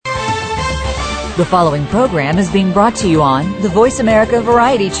The following program is being brought to you on the Voice America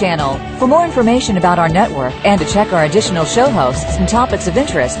Variety Channel. For more information about our network and to check our additional show hosts and topics of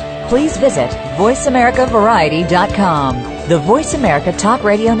interest, please visit voiceamericavariety.com. The Voice America Talk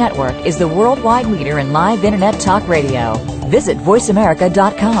Radio Network is the worldwide leader in live Internet talk radio. Visit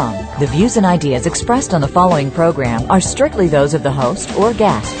voiceamerica.com. The views and ideas expressed on the following program are strictly those of the host or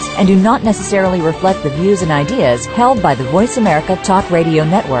guests and do not necessarily reflect the views and ideas held by the Voice America Talk Radio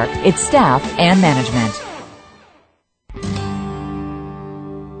Network, its staff, and management.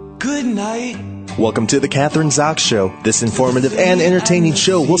 Good night. Welcome to the Catherine Zox Show. This informative and entertaining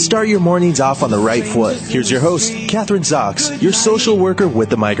show will start your mornings off on the right foot. Here's your host, Catherine Zox, your social worker with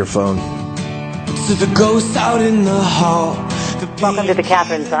the microphone. To the ghosts out in the hall. Welcome to the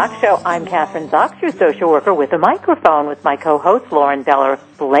Catherine Zox Show. I'm Catherine Zox, your social worker with a microphone, with my co-host, Lauren Beller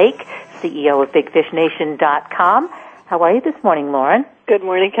Blake, CEO of BigFishNation.com. How are you this morning, Lauren? Good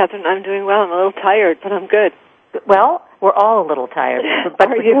morning, Catherine. I'm doing well. I'm a little tired, but I'm good. Well, we're all a little tired, but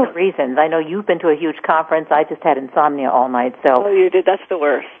for different reasons. I know you've been to a huge conference. I just had insomnia all night, so... Oh, you did? That's the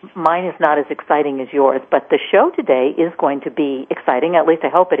worst. Mine is not as exciting as yours, but the show today is going to be exciting. At least I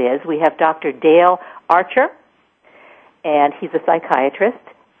hope it is. We have Dr. Dale Archer, and he's a psychiatrist,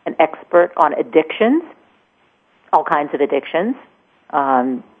 an expert on addictions, all kinds of addictions,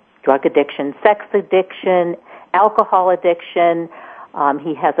 drug addiction, sex addiction, alcohol addiction.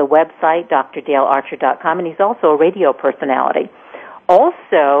 He has a website, drdalearcher.com, and he's also a radio personality.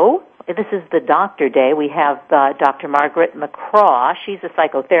 Also, this is the doctor day. We have Dr. Margaret McCraw. She's a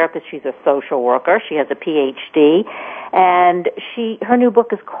psychotherapist. She's a social worker. She has a Ph.D., and her new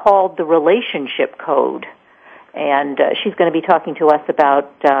book is called The Relationship Code. And she's going to be talking to us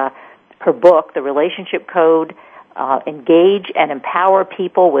about her book, The Relationship Code, Engage and Empower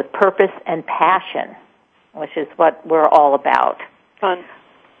People with Purpose and Passion, which is what we're all about. Fun.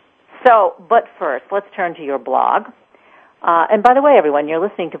 So, but first, let's turn to your blog. And by the way, everyone, you're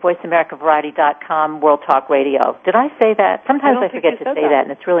listening to VoiceAmericaVariety.com World Talk Radio. Did I say that? Sometimes I forget to say that,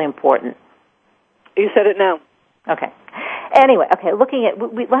 and it's really important. You said it now. Okay. Anyway, looking at,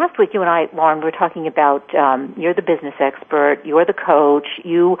 last week you and I, Lauren, we were talking about you're the business expert, you're the coach,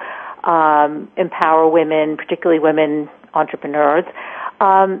 you empower women, particularly women entrepreneurs.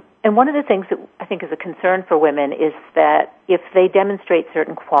 And one of the things that I think is a concern for women is that if they demonstrate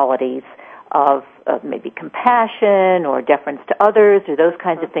certain qualities of maybe compassion or deference to others or those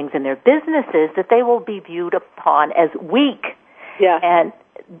kinds of things in their businesses, that they will be viewed upon as weak. Yeah.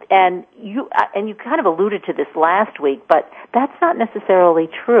 And you kind of alluded to this last week, but that's not necessarily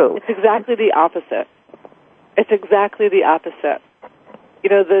true. It's exactly the opposite. It's exactly the opposite. You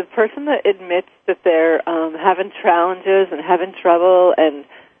know, the person that admits that they're having challenges and having trouble and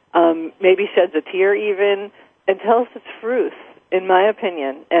maybe sheds a tear even and tells the truth, in my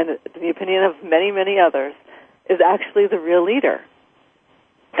opinion, and the opinion of many, many others, is actually the real leader.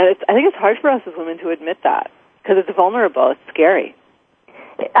 And I think it's hard for us as women to admit that because it's vulnerable. It's scary.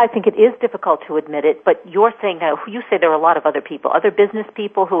 I think it is difficult to admit it, but you're saying now, you say there are a lot of other people, other business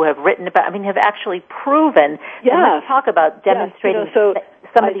people who have written about, have actually proven. Yeah. And let's talk about demonstrating so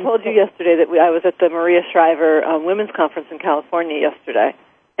some of these I told you yesterday that I was at the Maria Shriver Women's Conference in California yesterday.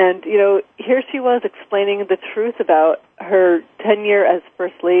 And, here she was explaining the truth about her tenure as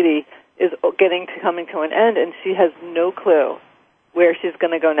First Lady is coming to an end, and she has no clue where she's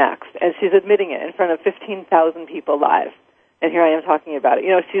going to go next. And she's admitting it in front of 15,000 people live. And here I am talking about it.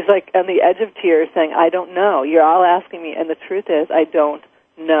 She's like on the edge of tears saying, I don't know. You're all asking me, and the truth is I don't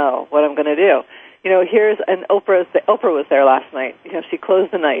know what I'm going to do. And Oprah was there last night. She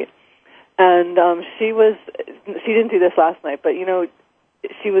closed the night. And she didn't do this last night, but,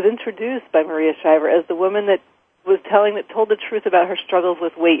 she was introduced by Maria Shriver as the woman that told the truth about her struggles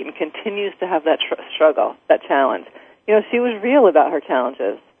with weight and continues to have that struggle, that challenge. She was real about her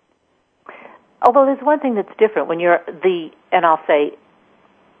challenges. Although there's one thing that's different when you're I'll say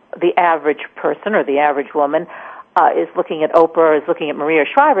the average person or the average woman is looking at Oprah, is looking at Maria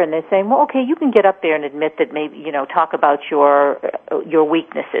Shriver, and they're saying, well, okay, you can get up there and admit that maybe, talk about your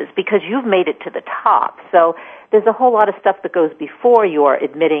weaknesses because you've made it to the top. So there's a whole lot of stuff that goes before you're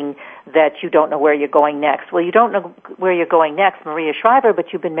admitting that you don't know where you're going next. Well, you don't know where you're going next, Maria Shriver,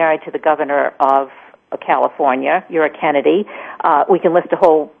 but you've been married to the governor of California. You're a Kennedy. We can list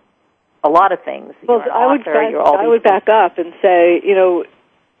a lot of things. Well, I would back up and say,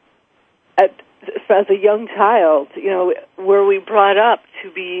 as a young child, were we brought up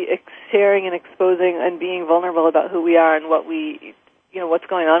to be sharing and exposing and being vulnerable about who we are and what's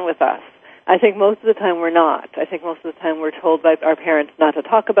going on with us? I think most of the time we're not. I think most of the time we're told by our parents not to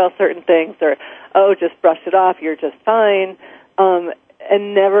talk about certain things or, just brush it off, you're just fine,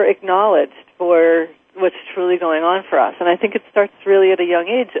 and never acknowledged for what's truly going on for us. And I think it starts really at a young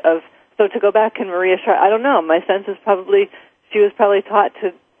age so to go back and Maria Shriver, I don't know, my sense is she was probably taught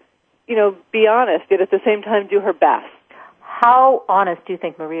to, be honest, yet at the same time do her best. How honest do you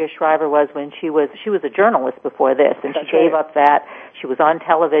think Maria Shriver was when she was a journalist before this, and That's she gave right. up that? She was on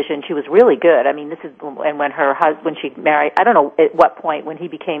television. She was really good. I mean, when she married, I don't know at what point when he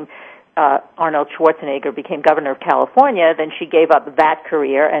became Arnold Schwarzenegger became governor of California, then she gave up that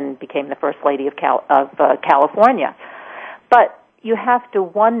career and became the first lady of California. But you have to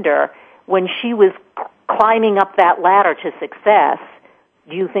wonder, when she was climbing up that ladder to success,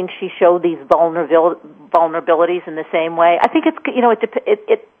 do you think she showed these vulnerabilities in the same way? I think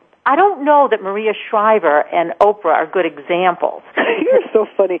I don't know that Maria Shriver and Oprah are good examples. You're so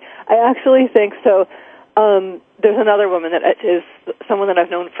funny. I actually think so. There's another woman that is someone that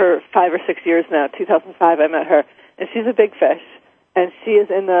I've known for 5 or 6 years now. 2005 I met her, and she's a big fish, and she is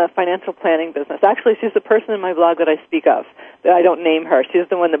in the financial planning business. Actually, she's the person in my blog that I speak of, that I don't name her. She's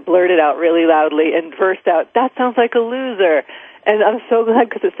the one that blurted out really loudly and burst out, "That sounds like a loser." And I'm so glad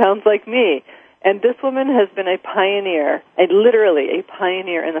because it sounds like me. And this woman has been a pioneer, literally a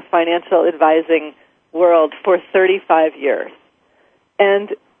pioneer in the financial advising world for 35 years.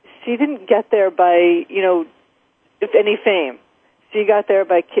 And she didn't get there by, if any fame. She got there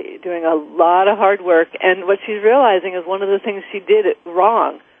by doing a lot of hard work. And what she's realizing is one of the things she did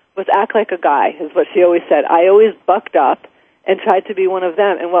wrong was act like a guy, is what she always said. I always bucked up and tried to be one of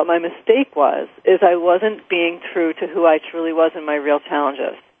them. And what my mistake is I wasn't being true to who I truly was in my real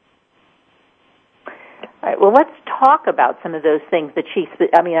challenges. All right, well, let's talk about some of those things that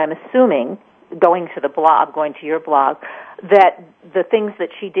I'm assuming, going to your blog, that the things that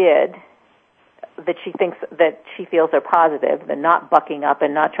she did, that she thinks, that she feels are positive, the not bucking up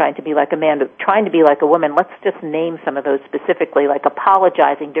and not trying to be like a man, but trying to be like a woman. Let's just name some of those specifically, like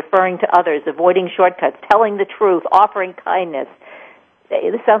apologizing, deferring to others, avoiding shortcuts, telling the truth, offering kindness.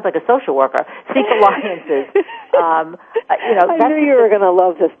 This sounds like a social worker. Seek alliances. I knew you were going to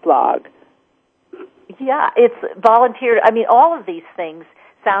love this blog. Yeah, it's volunteer. I mean, all of these things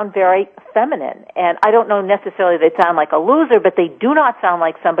sound very feminine, and I don't know necessarily they sound like a loser, but they do not sound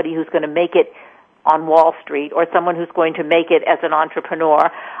like somebody who's going to make it on Wall Street or someone who's going to make it as an entrepreneur.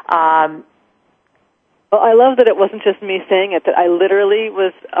 Well, I love that it wasn't just me saying it, that I literally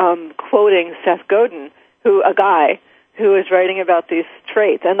was quoting Seth Godin, a guy who is writing about these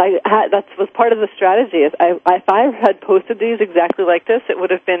traits, and that was part of the strategy. If I had posted these exactly like this, it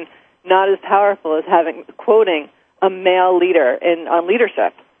would have been not as powerful as quoting a male leader on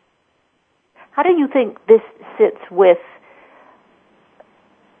leadership. How do you think this sits with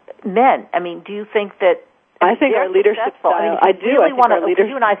men? I mean, do you think that... I think our leadership style... I do.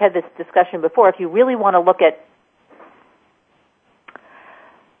 You and I have had this discussion before. If you really want to look at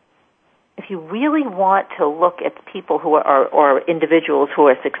people who are or individuals who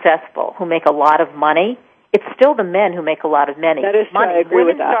are successful, who make a lot of money, it's still the men who make a lot of money. That is true. I agree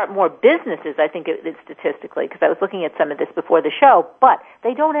with that. Women start more businesses, I think it is statistically, because I was looking at some of this before the show, but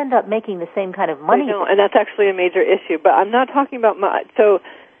they don't end up making the same kind of money. They don't, and that's actually a major issue. But I'm not talking about so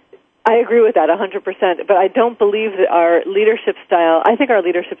I agree with that 100%, but I don't believe that our leadership style, I think our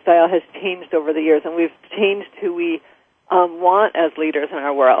leadership style has changed over the years, and we've changed who we want as leaders in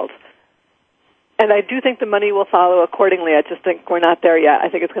our world. And I do think the money will follow accordingly. I just think we're not there yet. I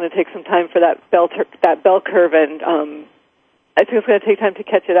think it's going to take some time for that bell curve, and I think it's going to take time to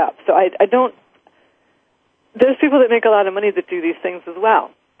catch it up. So I don't... There's people that make a lot of money that do these things as well.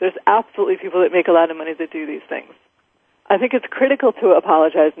 There's absolutely people that make a lot of money that do these things. I think it's critical to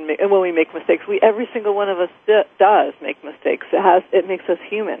apologize and when we make mistakes. Every single one of us does make mistakes. It makes us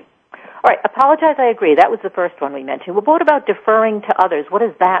human. All right, apologize, I agree. That was the first one we mentioned. Well, what about deferring to others? What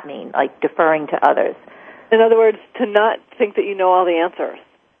does that mean, like deferring to others? In other words, to not think that you know all the answers.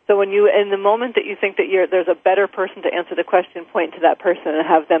 So in the moment that you think that there's a better person to answer the question, point to that person and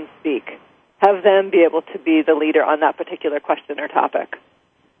have them speak. Have them be able to be the leader on that particular question or topic.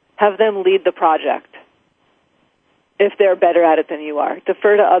 Have them lead the project if they're better at it than you are.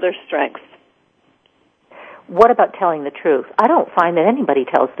 Defer to other strengths. What about telling the truth? I don't find that anybody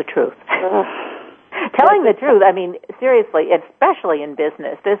tells the truth. Telling the truth, I mean, seriously, especially in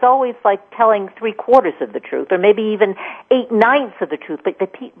business, there's always like telling 3/4 of the truth, or maybe even 8/9 of the truth.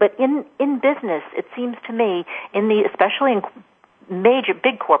 But in business, it seems to me, especially in major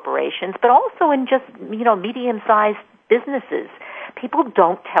big corporations, but also in just medium-sized businesses, people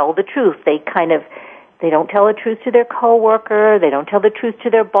don't tell the truth. They don't tell the truth to their coworker. They don't tell the truth to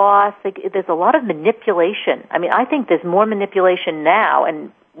their boss. There's a lot of manipulation. I mean, I think there's more manipulation now,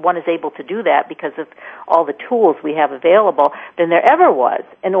 and one is able to do that because of all the tools we have available than there ever was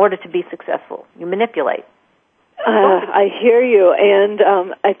in order to be successful. You manipulate. I hear you, and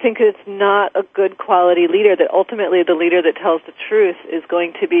I think it's not a good quality leader, that ultimately the leader that tells the truth is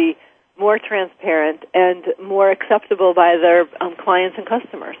going to be more transparent and more acceptable by their clients and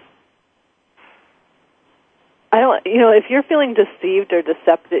customers. If you're feeling deceived or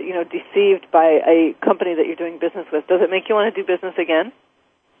deceived by a company that you're doing business with, does it make you want to do business again?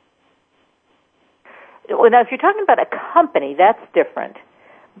 Well, now, if you're talking about a company, that's different.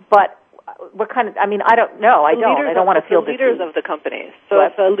 But what kind of, I don't know. I don't want to feel deceived. The leaders of the companies. So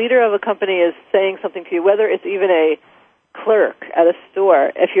if a leader of a company is saying something to you, whether it's even a clerk at a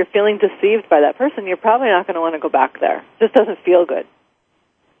store, if you're feeling deceived by that person, you're probably not going to want to go back there. It just doesn't feel good.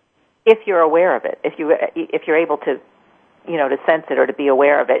 If you're aware of it, if you're able to, to sense it or to be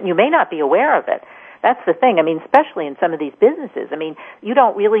aware of it. You may not be aware of it. That's the thing. Especially in some of these businesses. You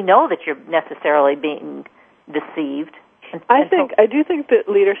don't really know that you're necessarily being deceived. I do think that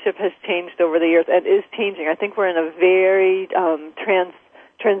leadership has changed over the years and is changing. I think we're in a very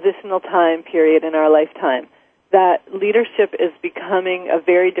transitional time period in our lifetime. That leadership is becoming a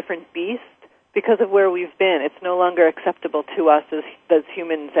very different beast because of where we've been. It's no longer acceptable to us as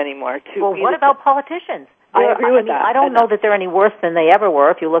humans anymore. Well, what about politicians? I agree with that. I don't know that they're any worse than they ever were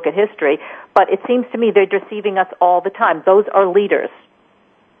if you look at history, but it seems to me they're deceiving us all the time. Those are leaders.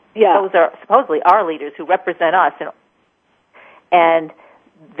 Yeah. Those are supposedly our leaders who represent us, and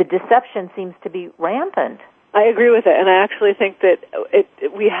the deception seems to be rampant. I agree with it, and I actually think that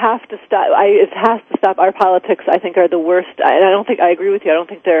we have to stop. It has to stop. Our politics, I think, are the worst. And I agree with you. I don't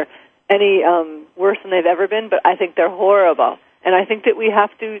think they're any worse than they've ever been, but I think they're horrible. And I think that we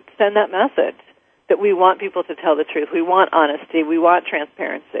have to send that message that we want people to tell the truth. We want honesty. We want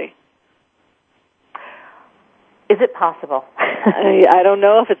transparency. Is it possible? I don't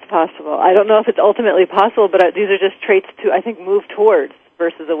know if it's possible. I don't know if it's ultimately possible, but these are just traits to, I think, move towards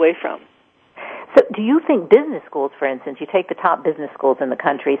versus away from. So do you think business schools, for instance, you take the top business schools in the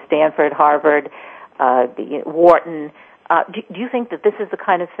country, Stanford, Harvard, Wharton, do you think that this is the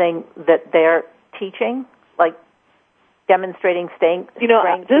kind of thing that they're teaching, like demonstrating strength?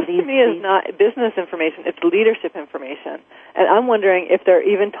 This to me is not business information, it's leadership information. And I'm wondering if they're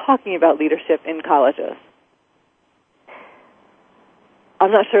even talking about leadership in colleges.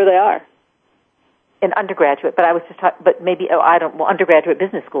 I'm not sure they are. In undergraduate, but I was just talking, but maybe, undergraduate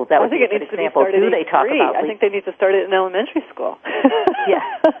business schools, that would be a good example. Do they talk about I think they need to start it in elementary school. Yeah.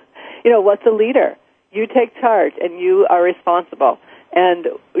 What's a leader? You take charge, and you are responsible. And,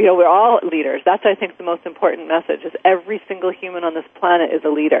 we're all leaders. That's, I think, the most important message, is every single human on this planet is a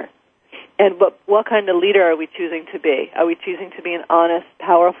leader. And what kind of leader are we choosing to be? Are we choosing to be an honest,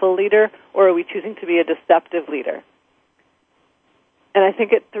 powerful leader, or are we choosing to be a deceptive leader? And I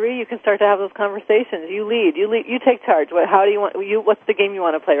think at 3, you can start to have those conversations. You lead. You take charge. What's the game you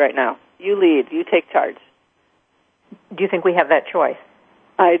want to play right now? You lead. You take charge. Do you think we have that choice?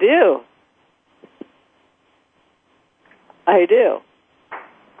 I do.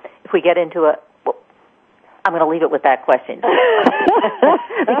 If we get into I'm going to leave it with that question.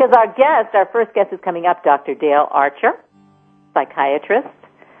 Because our first guest is coming up, Dr. Dale Archer, psychiatrist,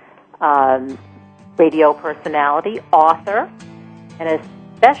 radio personality, author, and a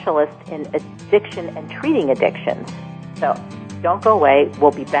specialist in addiction and treating addictions. So don't go away.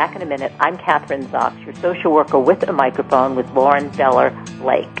 We'll be back in a minute. I'm Catherine Zox, your social worker with a microphone with Lauren Beller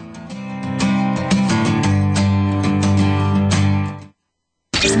Lake.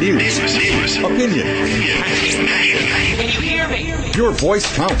 News, opinion, your voice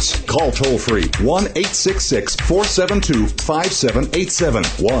counts. Call toll-free 1-866-472-5787.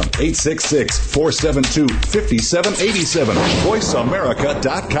 1-866-472-5787.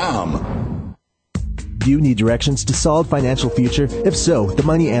 VoiceAmerica.com. Do you need directions to solid financial future? If so, The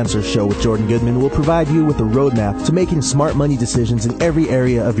Money Answer Show with Jordan Goodman will provide you with a roadmap to making smart money decisions in every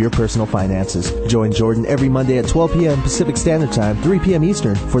area of your personal finances. Join Jordan every Monday at 12 p.m. Pacific Standard Time, 3 p.m.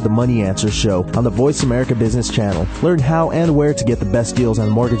 Eastern for The Money Answer Show on the Voice America Business Channel. Learn how and where to get the best deals on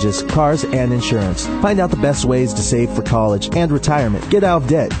mortgages, cars, and insurance. Find out the best ways to save for college and retirement. Get out of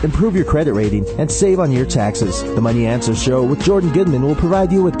debt, improve your credit rating, and save on your taxes. The Money Answer Show with Jordan Goodman will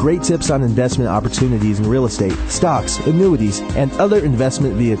provide you with great tips on investment opportunities in real estate, stocks, annuities, and other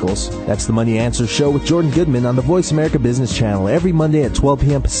investment vehicles. That's the Money Answer Show with Jordan Goodman on the Voice America Business Channel every Monday at 12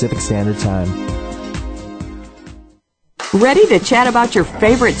 p.m. Pacific Standard Time. Ready to chat about your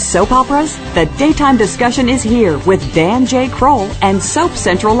favorite soap operas? The daytime discussion is here with Dan J. Kroll and Soap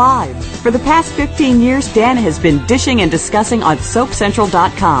Central Live. For the past 15 years, Dan has been dishing and discussing on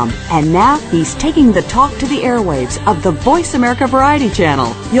SoapCentral.com. And now he's taking the talk to the airwaves of the Voice America Variety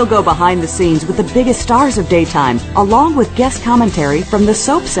Channel. You'll go behind the scenes with the biggest stars of daytime, along with guest commentary from the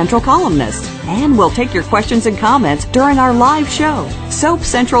Soap Central columnists. And we'll take your questions and comments during our live show. Soap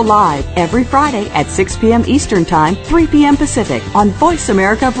Central Live, every Friday at 6 p.m. Eastern Time, 3 p.m. Pacific on Voice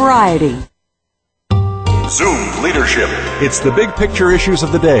America Variety. Zoom Leadership. It's the big picture issues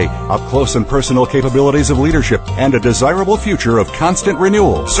of the day, up close and personal capabilities of leadership, and a desirable future of constant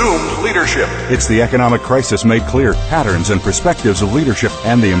renewal. Zoom Leadership. It's the economic crisis made clear, patterns and perspectives of leadership,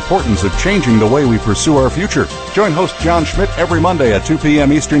 and the importance of changing the way we pursue our future. Join host John Schmidt every Monday at 2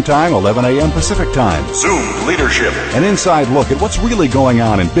 p.m. Eastern Time, 11 a.m. Pacific Time. Zoom Leadership. An inside look at what's really going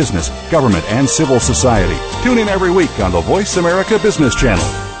on in business, government, and civil society. Tune in every week on the Voice America Business Channel.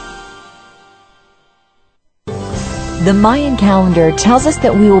 The Mayan calendar tells us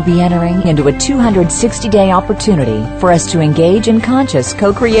that we will be entering into a 260-day opportunity for us to engage in conscious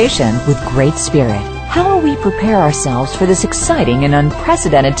co-creation with Great Spirit. How will we prepare ourselves for this exciting and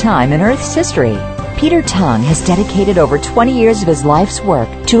unprecedented time in Earth's history? Peter Tung has dedicated over 20 years of his life's work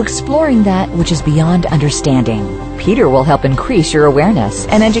to exploring that which is beyond understanding. Peter will help increase your awareness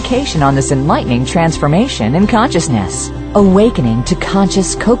and education on this enlightening transformation in consciousness. Awakening to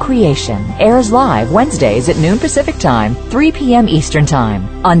Conscious Co-Creation airs live Wednesdays at noon Pacific Time, 3 p.m. Eastern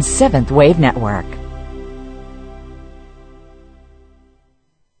Time on 7th Wave Network.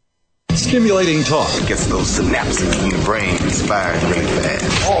 Stimulating talk. Gets those synapses in your brain firing really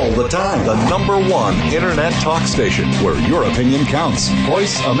fast. All the time. The #1 Internet talk station where your opinion counts.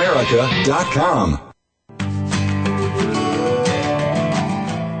 VoiceAmerica.com.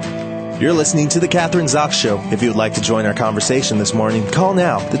 You're listening to The Catherine Zox Show. If you would like to join our conversation this morning, call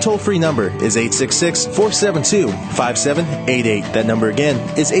now. The toll-free number is 866-472-5788. That number again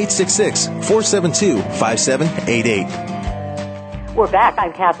is 866-472-5788. We're back.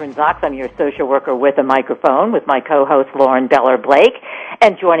 I'm Catherine Zox. I'm your social worker with a microphone with my co-host Lauren Beller Blake.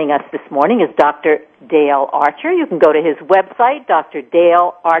 And joining us this morning is Dr. Dale Archer. You can go to his website,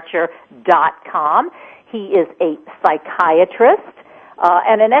 drdalearcher.com. He is a psychiatrist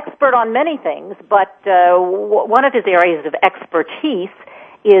and an expert on many things, but one of his areas of expertise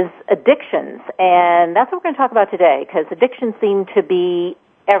is addictions. And that's what we're going to talk about today, because addictions seem to be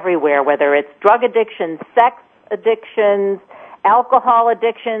everywhere, whether it's drug addictions, sex addictions, alcohol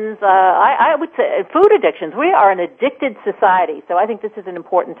addictions, I would say food addictions. We are an addicted society, so I think this is an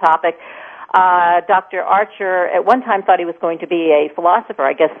important topic. Dr. Archer at one time thought he was going to be a philosopher,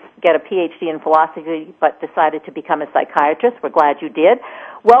 I guess get a PhD in philosophy, but decided to become a psychiatrist. We're glad you did.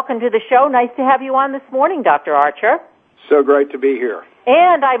 Welcome to the show. Nice to have you on this morning, Dr. Archer. So great to be here.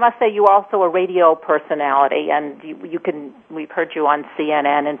 And I must say you're also a radio personality, and we've heard you on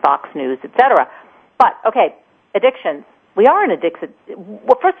CNN and Fox News, etc. But, okay, addictions. We are an addicted.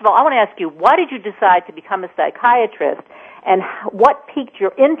 Well, first of all, I want to ask you, why did you decide to become a psychiatrist, and what piqued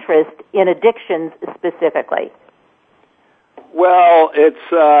your interest in addictions specifically? Well, it's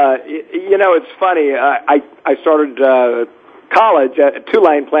it's funny. I started college at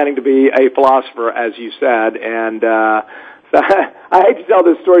Tulane planning to be a philosopher, as you said, and so I hate to tell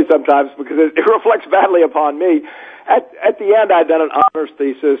this story sometimes because it reflects badly upon me. At the end, I'd done an honors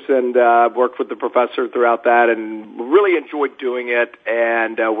thesis and worked with the professor throughout that and really enjoyed doing it.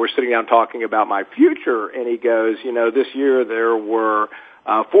 And we're sitting down talking about my future, and he goes, this year there were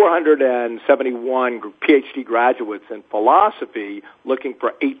 471 PhD graduates in philosophy looking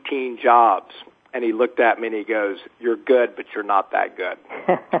for 18 jobs. And he looked at me and he goes, "You're good, but you're not that good."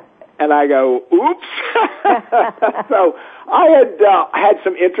 And I go, oops. So I had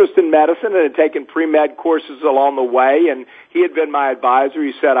some interest in medicine and had taken pre-med courses along the way, and he had been my advisor.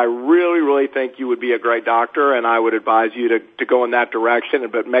 He said, "I really, really think you would be a great doctor, and I would advise you to go in that direction,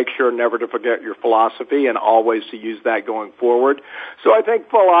 but make sure never to forget your philosophy and always to use that going forward." So I think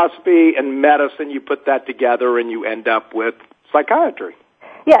philosophy and medicine, you put that together and you end up with psychiatry.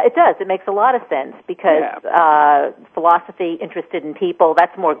 Yeah, it does. It makes a lot of sense because philosophy, interested in people,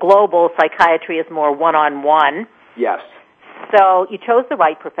 that's more global. Psychiatry is more one-on-one. Yes. So you chose the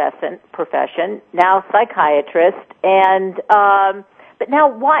right profession, now psychiatrist, and but now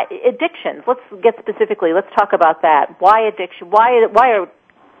why addictions? Let's get specifically. Let's talk about that. Why addiction? Why is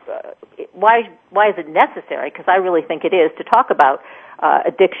it necessary? Because I really think it is to talk about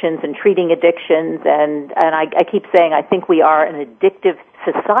addictions and treating addictions, and I keep saying I think we are an addictive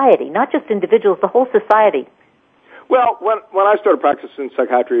society, not just individuals, the whole society. Well, when I started practicing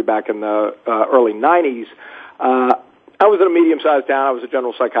psychiatry back in the early 90s, I was in a medium-sized town. I was a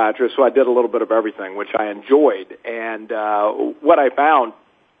general psychiatrist, so I did a little bit of everything, which I enjoyed. And what I found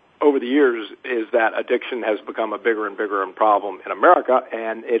over the years is that addiction has become a bigger and bigger problem in America,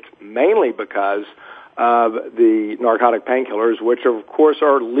 and it's mainly because of the narcotic painkillers, which of course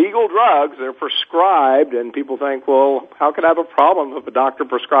are legal drugs. They're prescribed, and people think, well, how could I have a problem if a doctor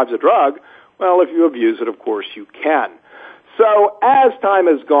prescribes a drug? Well, if you abuse it, of course you can. So as time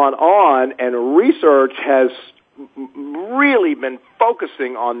has gone on and research has really been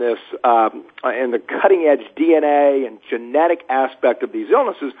focusing on this in the cutting-edge DNA and genetic aspect of these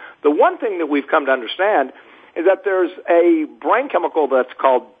illnesses, the one thing that we've come to understand is that there's a brain chemical that's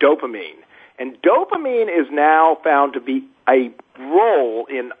called dopamine. And dopamine is now found to be a role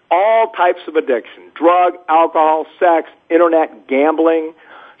in all types of addiction: drug, alcohol, sex, internet, gambling,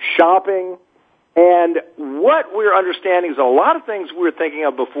 shopping. And what we're understanding is a lot of things we were thinking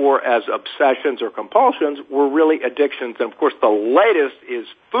of before as obsessions or compulsions were really addictions. And, of course, the latest is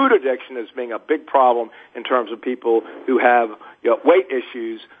food addiction as being a big problem in terms of people who have weight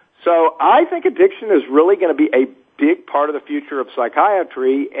issues. So I think addiction is really going to be a big part of the future of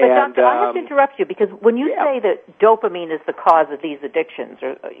psychiatry. But, Doctor, I have to interrupt you because when you say that dopamine is the cause of these addictions,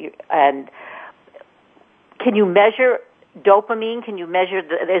 and can you measure dopamine? Can you measure,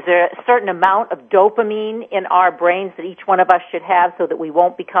 is there a certain amount of dopamine in our brains that each one of us should have so that we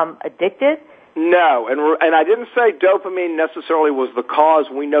won't become addicted? No, and I didn't say dopamine necessarily was the cause.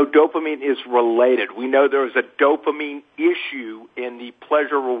 We know dopamine is related. We know there is a dopamine issue in the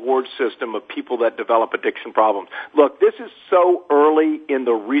pleasure-reward system of people that develop addiction problems. Look, this is so early in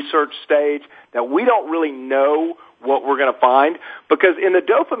the research stage that we don't really know what we're going to find, because in the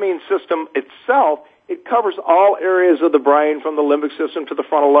dopamine system itself, it covers all areas of the brain from the limbic system to the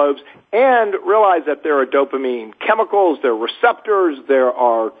frontal lobes, and realize that there are dopamine chemicals, there are receptors, there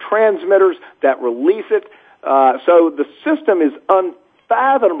are transmitters that release it. So the system is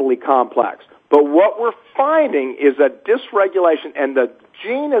unfathomably complex. But what we're finding is that dysregulation, and the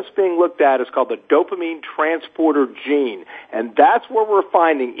gene that's being looked at is called the dopamine transporter gene. And that's where we're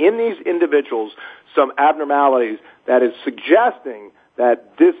finding in these individuals some abnormalities that is suggesting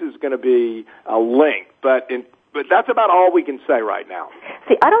that this is going to be a link, but that's about all we can say right now.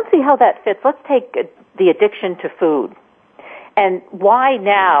 See, I don't see how that fits. Let's take the addiction to food, and why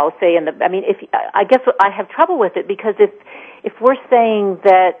now? Say I guess I have trouble with it because if we're saying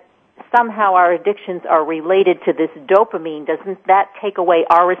that somehow our addictions are related to this dopamine, doesn't that take away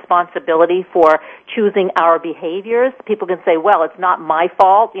our responsibility for choosing our behaviors? People can say, well, it's not my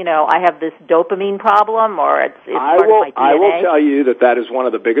fault, I have this dopamine problem, or it's part of my DNA. I will tell you that is one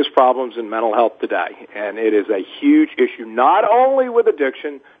of the biggest problems in mental health today, and it is a huge issue, not only with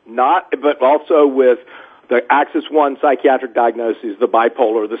addiction, but also with the Axis 1 psychiatric diagnoses, the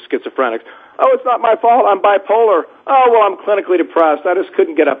bipolar, the schizophrenics. Oh, it's not my fault, I'm bipolar. Oh, well, I'm clinically depressed, I just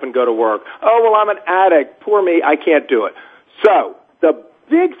couldn't get up and go to work. Oh, well, I'm an addict, poor me, I can't do it. So, the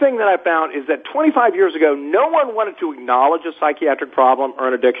big thing that I found is that 25 years ago, no one wanted to acknowledge a psychiatric problem or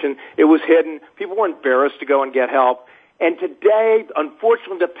an addiction. It was hidden. People were embarrassed to go and get help. And today,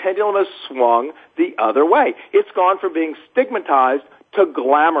 unfortunately, the pendulum has swung the other way. It's gone from being stigmatized to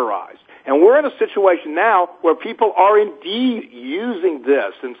glamorized. And we're in a situation now where people are indeed using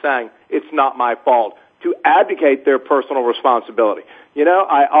this and saying, it's not my fault, to abdicate their personal responsibility.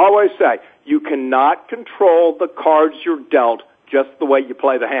 I always say, you cannot control the cards you're dealt just the way you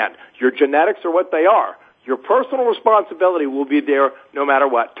play the hand. Your genetics are what they are. Your personal responsibility will be there no matter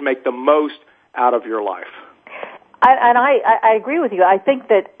what to make the most out of your life. And I agree with you. I think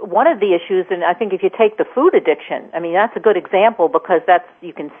that one of the issues, and I think if you take the food addiction, that's a good example because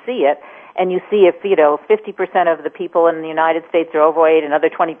you can see it, and you see if 50% of the people in the United States are overweight, another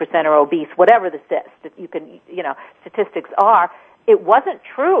 20% are obese, whatever the statistics are. It wasn't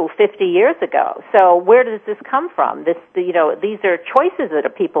true 50 years ago. So where does this come from? These are choices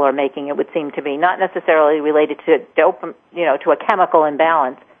that people are making. It would seem to be not necessarily related to to a chemical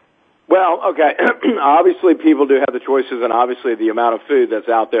imbalance. Well, okay, obviously people do have the choices, and obviously the amount of food that's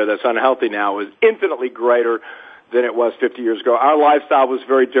out there that's unhealthy now is infinitely greater than it was 50 years ago. Our lifestyle was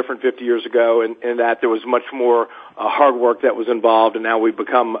very different 50 years ago in that there was much more hard work that was involved, and now we've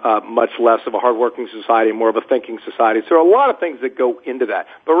become much less of a hard-working society, more of a thinking society. So there are a lot of things that go into that.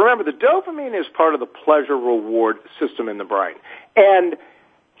 But remember, the dopamine is part of the pleasure-reward system in the brain. And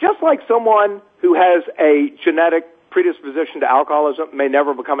just like someone who has a genetic predisposition to alcoholism may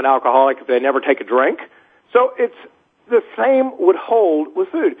never become an alcoholic if they never take a drink. So it's the same would hold with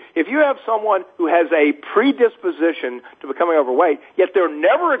food. If you have someone who has a predisposition to becoming overweight, yet they're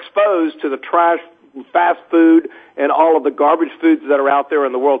never exposed to the trash, fast food, and all of the garbage foods that are out there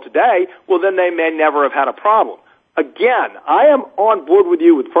in the world today, well, then they may never have had a problem. Again, I am on board with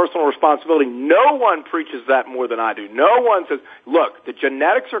you with personal responsibility. No one preaches that more than I do. No one says, look, the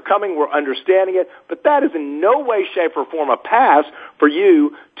genetics are coming, we're understanding it, but that is in no way, shape, or form a pass for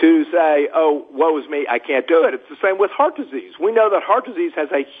you to say, oh, woe is me, I can't do it. It's the same with heart disease. We know that heart disease has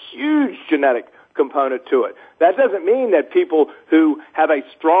a huge genetic component to it. That doesn't mean that people who have a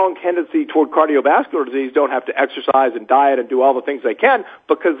strong tendency toward cardiovascular disease don't have to exercise and diet and do all the things they can,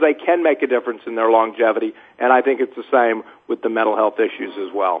 because they can make a difference in their longevity. And I think it's the same with the mental health issues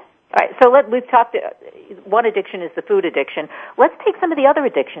as well. All right, so we've talked, one addiction is the food addiction. Let's take some of the other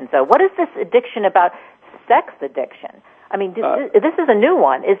addictions, though. What is this addiction about sex addiction? I mean, this is a new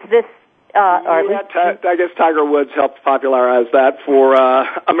one. Is this... I guess Tiger Woods helped popularize that for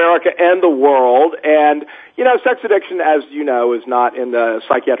America and the world. And, sex addiction, as you know, is not in the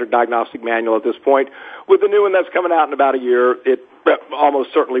psychiatric diagnostic manual at this point. With the new one that's coming out in about a year, it almost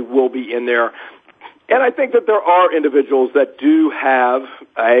certainly will be in there. And I think that there are individuals that do have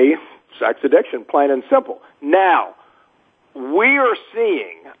a sex addiction, plain and simple. Now, we are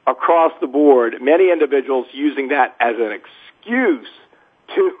seeing across the board many individuals using that as an excuse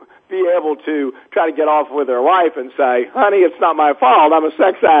to be able to try to get off with their life and say, honey, it's not my fault, I'm a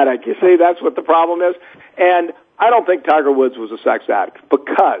sex addict. You see, that's what the problem is. And I don't think Tiger Woods was a sex addict,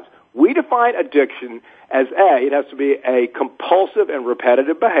 because we define addiction as it has to be a compulsive and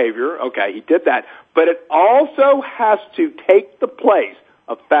repetitive behavior. Okay, he did that. But it also has to take the place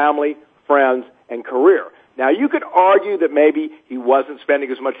of family, friends, and career. Now, you could argue that maybe he wasn't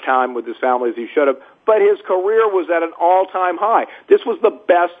spending as much time with his family as he should have, but his career was at an all-time high. This was the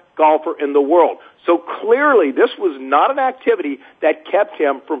best golfer in the world. So clearly, this was not an activity that kept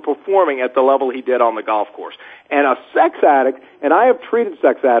him from performing at the level he did on the golf course. And a sex addict, and I have treated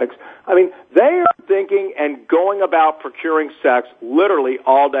sex addicts, I mean, they are thinking and going about procuring sex literally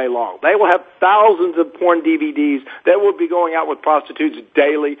all day long. They will have thousands of porn DVDs. They will be going out with prostitutes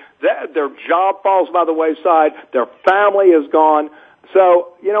daily. Their job falls by the wayside. Their family is gone.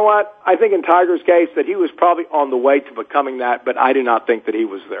 So, you know what? I think in Tiger's case that he was probably on the way to becoming that, but I do not think that he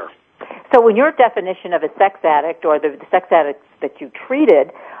was there. So when your definition of a sex addict, or the sex addicts that you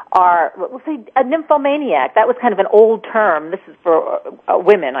treated, are, let's say, a nymphomaniac. That was kind of an old term. This is for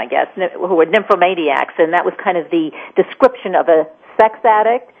women, I guess, who were nymphomaniacs, and that was kind of the description of a sex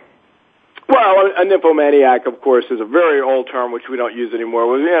addict. Well, a nymphomaniac, of course, is a very old term which we don't use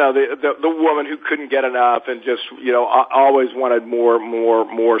anymore. The woman who couldn't get enough and just always wanted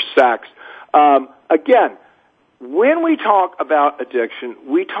more sex. Again, when we talk about addiction,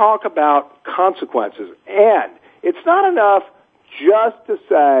 we talk about consequences, and it's not enough just to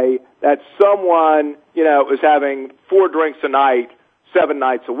say that someone is having 4 drinks a night, 7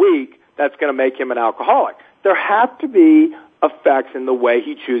 nights a week. That's going to make him an alcoholic. There have to be effects in the way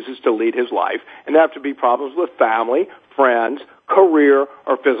he chooses to lead his life, and there have to be problems with family, friends, career,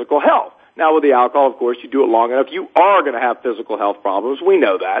 or physical health. Now, with the alcohol, of course, you do it long enough, you are going to have physical health problems. We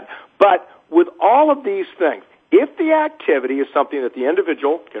know that. But with all of these things, if the activity is something that the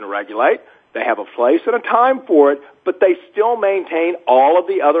individual can regulate, they have a place and a time for it, but they still maintain all of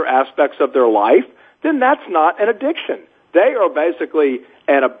the other aspects of their life, then that's not an addiction. They are basically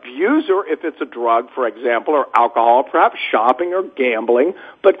an abuser if it's a drug, for example, or alcohol, perhaps shopping or gambling,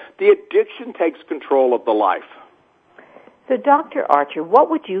 but the addiction takes control of the life. So, Dr. Archer, what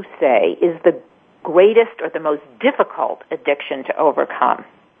would you say is the greatest or the most difficult addiction to overcome?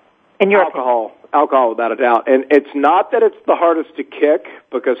 In your opinion? Alcohol, without a doubt. And it's not that it's the hardest to kick,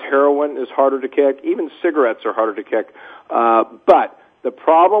 because heroin is harder to kick. Even cigarettes are harder to kick. But the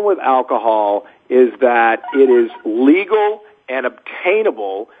problem with alcohol is that it is legal and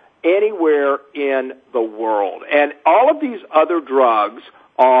obtainable anywhere in the world. And all of these other drugs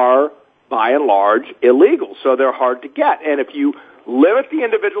are, by and large, illegal, so they're hard to get. And if you limit the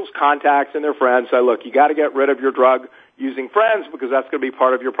individual's contacts and their friends, say, look, you got to get rid of your drug using friends because that's going to be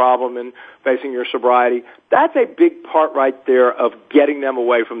part of your problem in facing your sobriety. That's a big part right there of getting them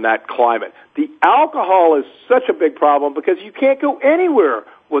away from that climate. The alcohol is such a big problem because you can't go anywhere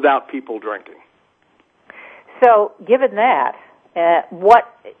without people drinking. So, given that, what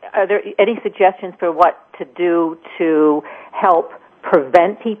are there any suggestions for what to do to help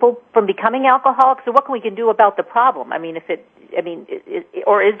prevent people from becoming alcoholics? So, what can we do about the problem? I mean,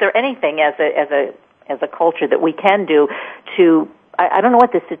 or is there anything as a culture that we can do to? I don't know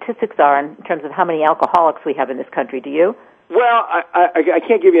what the statistics are in terms of how many alcoholics we have in this country. Do you? Well, I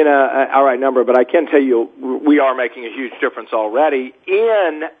can't give you an outright number, but I can tell you we are making a huge difference already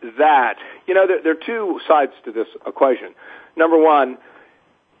in that. There are 2 sides to this equation. Number one,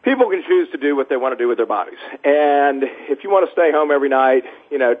 people can choose to do what they want to do with their bodies. And if you want to stay home every night,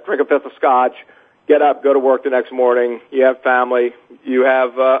 drink a fifth of scotch, get up, go to work the next morning, you have family, you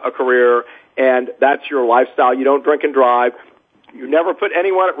have a career, and that's your lifestyle. You don't drink and drive. You never put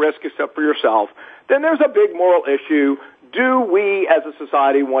anyone at risk except for yourself. Then there's a big moral issue. Do we, as a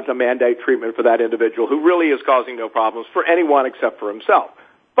society, want to mandate treatment for that individual who really is causing no problems for anyone except for himself?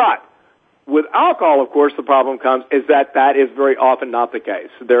 But with alcohol, of course, the problem comes is that is very often not the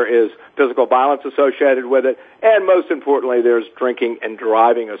case. There is physical violence associated with it, and most importantly, there's drinking and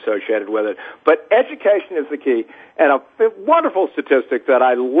driving associated with it. But education is the key, and a wonderful statistic that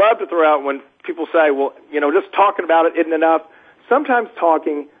I love to throw out when people say, well, just talking about it isn't enough. Sometimes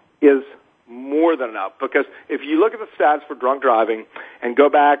talking is more than enough, because if you look at the stats for drunk driving and go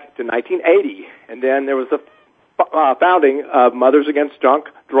back to 1980, and then there was the founding of Mothers Against Drunk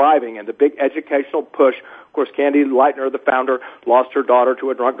Driving and the big educational push. Of course, Candy Lightner, the founder, lost her daughter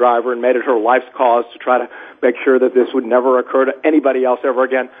to a drunk driver and made it her life's cause to try to make sure that this would never occur to anybody else ever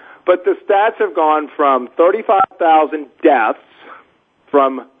again. But the stats have gone from 35,000 deaths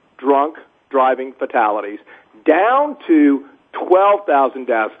from drunk driving fatalities down to 12,000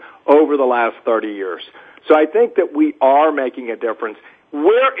 deaths over the last 30 years. So I think that we are making a difference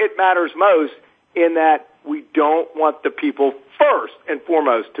where it matters most, in that we don't want the people first and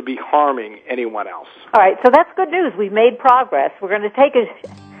foremost to be harming anyone else. All right, so that's good news. We've made progress. We're going to take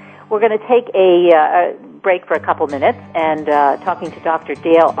a break for a couple minutes, and talking to Dr.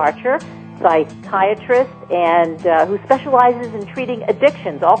 Dale Archer, psychiatrist, and who specializes in treating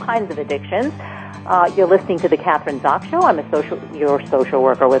addictions, all kinds of addictions. You're listening to the Catherine Zox Show. I'm your social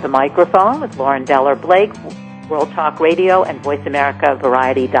worker with a microphone with Lauren Deller Blake, World Talk Radio, and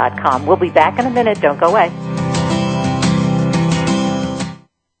VoiceAmericaVariety.com. We'll be back in a minute. Don't go away.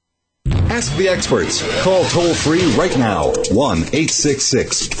 Ask the experts. Call toll-free right now,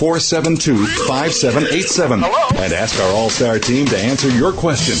 1-866-472-5787. And ask our all-star team to answer your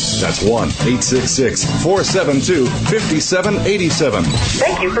question. That's 1-866-472-5787.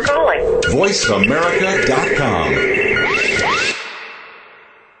 Thank you for calling. VoiceAmerica.com.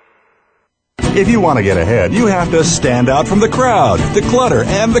 If you want to get ahead, you have to stand out from the crowd, the clutter,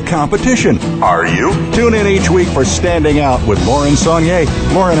 and the competition. Are you? Tune in each week for Standing Out with Lauren Saunier.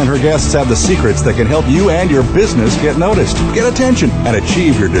 Lauren and her guests have the secrets that can help you and your business get noticed, get attention, and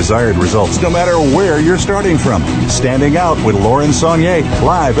achieve your desired results no matter where you're starting from. Standing Out with Lauren Saunier,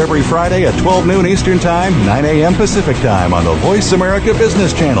 live every Friday at 12 noon Eastern Time, 9 a.m. Pacific Time on the Voice America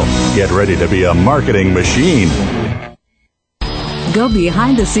Business Channel. Get ready to be a marketing machine. Go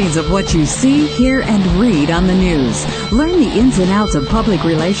behind the scenes of what you see, hear, and read on the news. Learn the ins and outs of public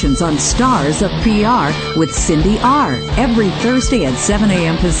relations on Stars of PR with Cindy R. every Thursday at 7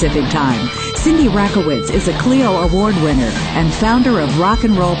 a.m. Pacific Time. Cindy Rakowitz is a Clio Award winner and founder of Rock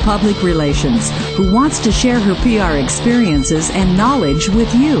and Roll Public Relations, who wants to share her PR experiences and knowledge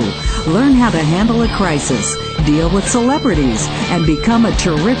with you. Learn how to handle a crisis, deal with celebrities, and become a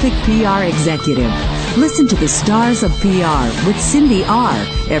terrific PR executive. Listen to the Stars of PR with Cindy R.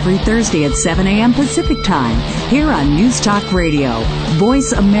 every Thursday at 7 a.m. Pacific Time here on News Talk Radio,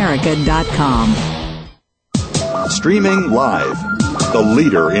 VoiceAmerica.com. Streaming live, the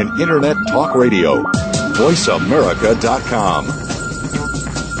leader in Internet talk radio, VoiceAmerica.com.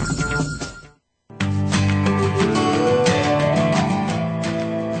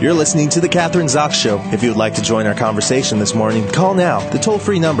 You're listening to The Catherine Zox Show. If you would like to join our conversation this morning, call now. The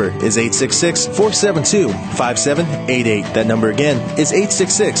toll-free number is 866-472-5788. That number again is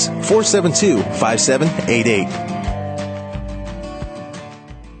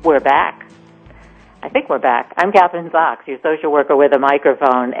 866-472-5788. We're back. I think we're back. I'm Catherine Zox, your social worker with a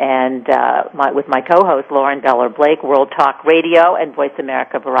microphone, and with my co-host, Lauren Deller Blake, World Talk Radio and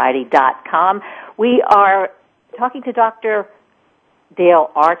VoiceAmericaVariety.com. We are talking to Dr. Dale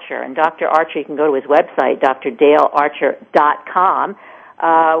Archer. And Dr. Archer, you can go to his website, drdalearcher.com,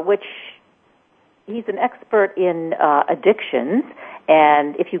 which he's an expert in addictions.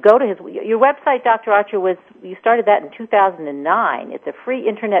 And if you go to your website, Dr. Archer, you started that in 2009. It's a free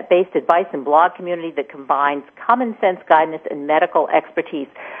internet-based advice and blog community that combines common sense guidance and medical expertise.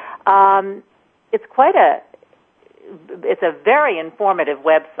 It's a very informative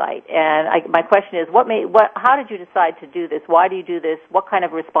website, and my question is, how did you decide to do this? Why do you do this? What kind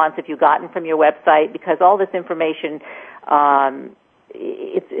of response have you gotten from your website? Because all this information,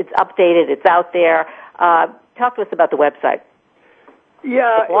 it's updated, it's out there. Talk to us about the website.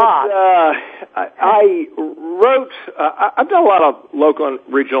 Yeah, I wrote. I've done a lot of local and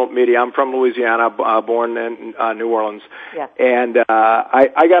regional media. I'm from Louisiana, born in New Orleans, and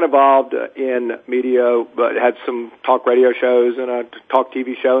I got involved in media, but had some talk radio shows and a talk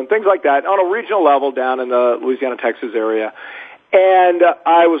TV show and things like that on a regional level down in the Louisiana, Texas area. And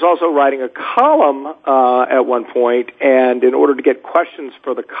I was also writing a column at one point, and in order to get questions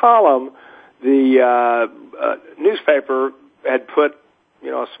for the column, the newspaper had put,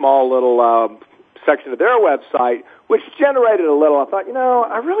 a small little section of their website, which generated a little. I thought,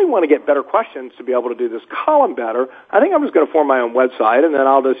 I really want to get better questions to be able to do this column better. I think I'm just going to form my own website, and then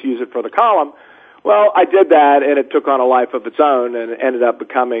I'll just use it for the column. Well, I did that, and it took on a life of its own, and it ended up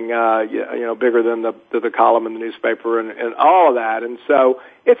becoming, bigger than the column in the newspaper and all of that. And so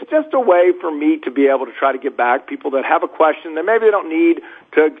it's just a way for me to be able to try to get back people that have a question that maybe they don't need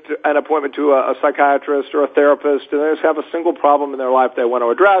an appointment to a psychiatrist or a therapist, and they just have a single problem in their life they want to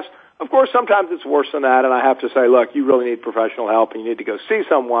address. Of course, sometimes it's worse than that, and I have to say, look, you really need professional help, and you need to go see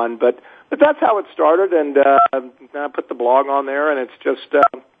someone. But that's how it started, and I put the blog on there, and it's just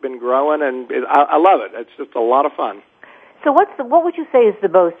been growing, and I love it. It's just a lot of fun. So what would you say is the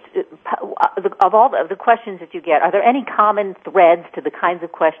most, of all the questions that you get, are there any common threads to the kinds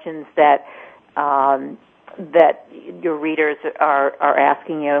of questions that that your readers are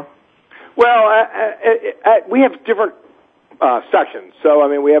asking you? Well, we have different sections. So,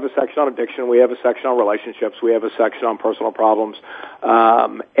 we have a section on addiction, we have a section on relationships, we have a section on personal problems,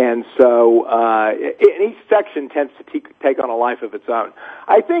 and so each section tends to take on a life of its own.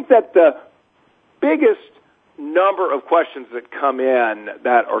 I think that the biggest number of questions that come in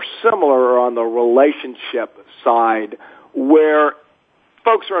that are similar are on the relationship side, where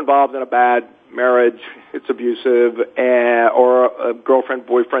folks are involved in a bad marriage, it's abusive, or a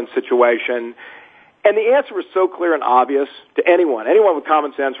girlfriend-boyfriend situation. And the answer is so clear and obvious to anyone with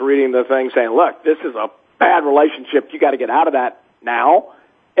common sense reading the thing saying, look, this is a bad relationship, you got to get out of that now.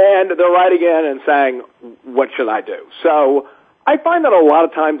 And they're writing in and saying, what should I do? So I find that a lot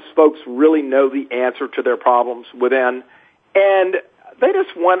of times folks really know the answer to their problems within, and they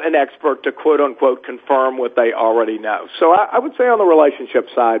just want an expert to quote-unquote confirm what they already know. So I would say on the relationship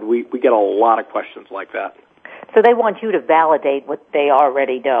side, we get a lot of questions like that. So they want you to validate what they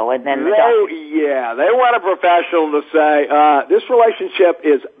already know, and then they want a professional to say, this relationship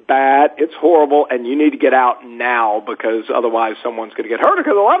is bad, it's horrible, and you need to get out now because otherwise someone's going to get hurt.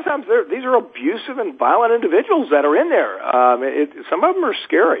 Because a lot of times these are abusive and violent individuals that are in there. Some of them are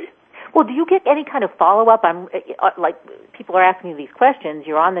scary. Well, do you get any kind of follow-up? Like people are asking you these questions.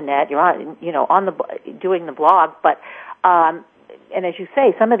 You're on the net. You're on doing the blog, but. And as you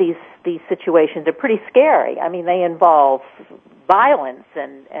say, some of these situations are pretty scary. They involve violence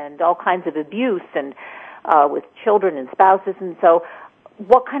and all kinds of abuse and with children and spouses. And so,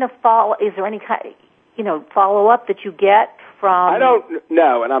 what kind of is there any kind, follow up that you get from? I don't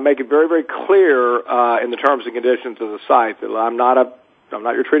know, and I make it very, very clear in the terms and conditions of the site that I'm not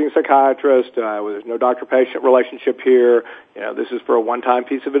your treating psychiatrist. There's no doctor-patient relationship here. This is for a one-time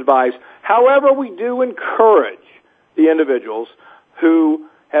piece of advice. However, we do encourage the individuals who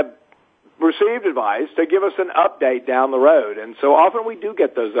have received advice to give us an update down the road. And so often we do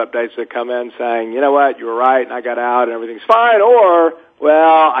get those updates that come in saying, you know what, you were right and I got out and everything's fine, or,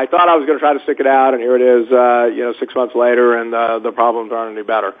 well, I thought I was going to try to stick it out and here it is, 6 months later and the problems aren't any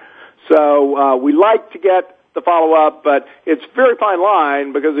better. So we like to get the follow-up, but it's a very fine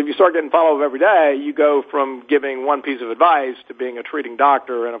line because if you start getting follow-up every day, you go from giving one piece of advice to being a treating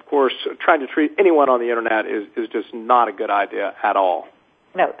doctor, and of course, trying to treat anyone on the Internet is just not a good idea at all.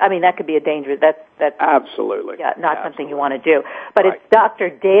 No, that could be a danger. That's absolutely. Yeah, not something you want to do. But right.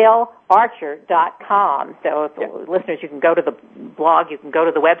 It's drdalearcher.com. So if listeners, you can go to the blog, you can go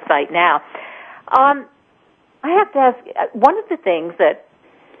to the website now. I have to ask, one of the things that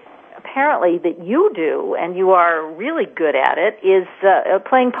apparently that you do, and you are really good at it, is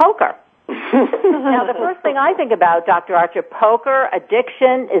playing poker. Now, the first thing I think about, Dr. Archer, poker,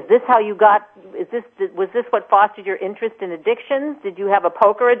 addiction, was this what fostered your interest in addictions? Did you have a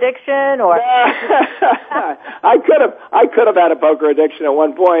poker addiction, or? I could have had a poker addiction at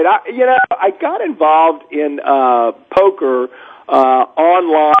one point. I got involved in poker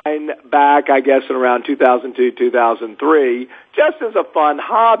online back, I guess, in around 2002, 2003, just as a fun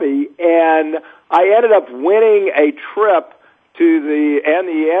hobby, and I ended up winning a trip to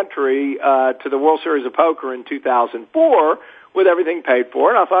the entry to the World Series of Poker in 2004 with everything paid for.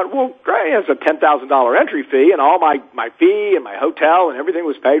 And I thought, well, great, it's a $10,000 entry fee, and all my fee and my hotel and everything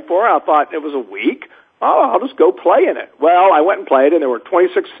was paid for. And I thought it was a week. Oh, I'll just go play in it. Well, I went and played, and there were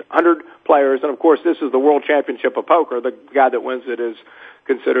 2,600 players. And, of course, this is the World Championship of Poker. The guy that wins it is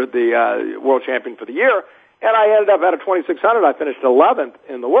considered the world champion for the year. And I ended up out of 2,600, I finished 11th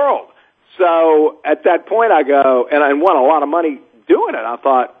in the world. So at that point I go, and I won a lot of money doing it. I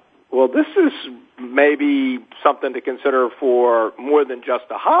thought, well, this is maybe something to consider for more than just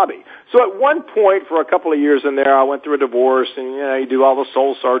a hobby. So at one point, for a couple of years in there, I went through a divorce, and you do all the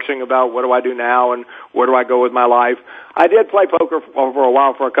soul searching about what do I do now and where do I go with my life. I did play poker for a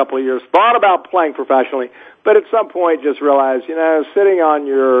while, for a couple of years, thought about playing professionally, but at some point just realized, sitting on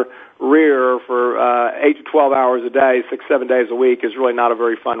your rear for 8 to 12 hours a day, 6-7 days a week is really not a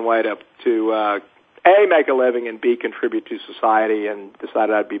very fun way to A, make a living, and B, contribute to society, and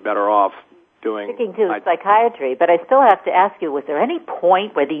decided I'd be better off sticking to psychiatry. But I still have to ask you, was there any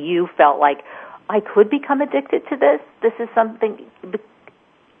point whether you felt like, I could become addicted to this? This is something...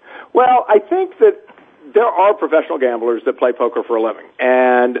 Well, I think that there are professional gamblers that play poker for a living,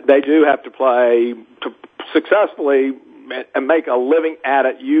 and they do have to play to successfully and make a living at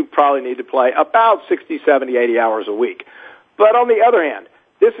it. You probably need to play about 60, 70, 80 hours a week. But on the other hand,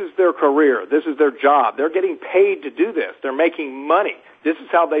 this is their career. This is their job. They're getting paid to do this. They're making money. This is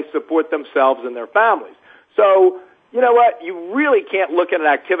how they support themselves and their families. So, you know what? You really can't look at an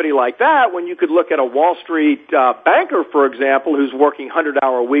activity like that when you could look at a Wall Street banker, for example, who's working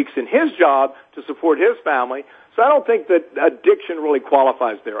 100-hour weeks in his job to support his family. So I don't think that addiction really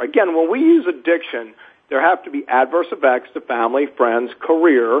qualifies there. Again, when we use addiction, there have to be adverse effects to family, friends,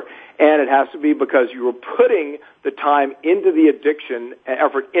 career, and it has to be because you were putting the time into the addiction,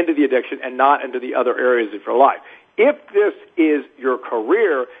 effort into the addiction, and not into the other areas of your life. If this is your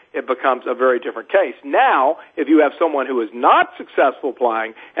career, it becomes a very different case. Now, if you have someone who is not successful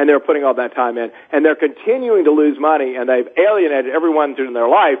playing and they're putting all that time in and they're continuing to lose money and they've alienated everyone in their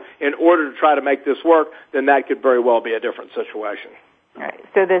life in order to try to make this work, then that could very well be a different situation. All right.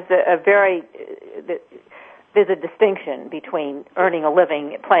 So there's there's a distinction between earning a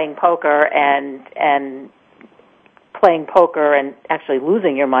living playing poker and playing poker and actually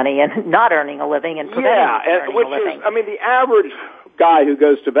losing your money and not earning a living and preventing earning a living. The average guy who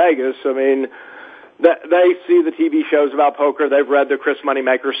goes to Vegas, they see the TV shows about poker. They've read the Chris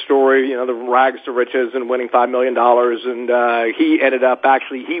Moneymaker story, the rags to riches and winning $5 million. And he ended up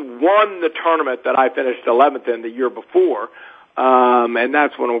he won the tournament that I finished 11th in the year before. And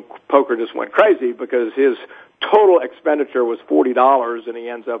that's when poker just went crazy because his total expenditure was $40 and he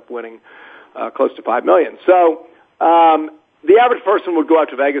ends up winning close to $5 million. So, the average person would go out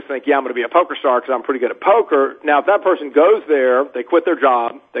to Vegas and think, I'm going to be a poker star because I'm pretty good at poker. Now, if that person goes there, they quit their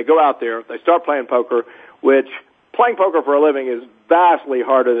job, they go out there, they start playing poker, which playing poker for a living is vastly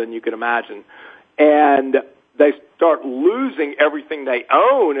harder than you can imagine, and they start losing everything they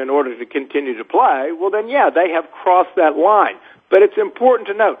own in order to continue to play, well, then, they have crossed that line. But it's important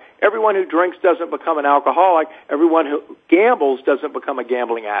to note, everyone who drinks doesn't become an alcoholic. Everyone who gambles doesn't become a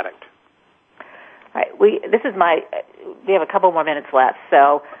gambling addict. All right, we have a couple more minutes left.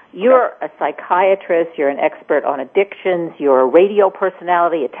 So you're a psychiatrist, you're an expert on addictions, you're a radio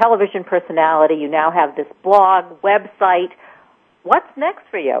personality, a television personality, you now have this blog, website. What's next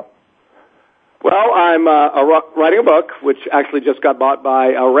for you? Well, I'm writing a book, which actually just got bought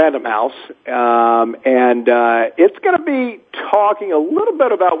by Random House, and it's going to be talking a little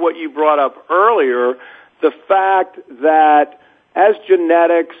bit about what you brought up earlier, the fact that as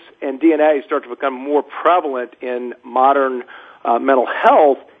genetics and DNA start to become more prevalent in modern mental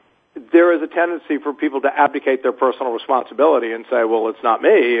health, there is a tendency for people to abdicate their personal responsibility and say, well, it's not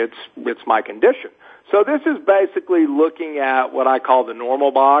me, it's my condition. So this is basically looking at what I call the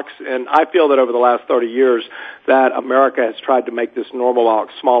normal box, and I feel that over the last 30 years that America has tried to make this normal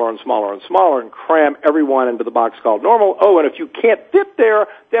box smaller and smaller and smaller and cram everyone into the box called normal. Oh, and if you can't fit there,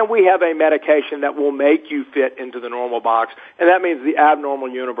 then we have a medication that will make you fit into the normal box, and that means the abnormal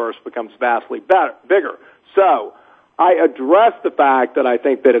universe becomes vastly bigger. So I address the fact that I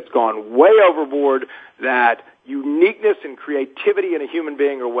think that it's gone way overboard, that uniqueness and creativity in a human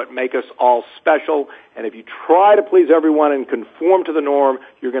being are what make us all special. And if you try to please everyone and conform to the norm,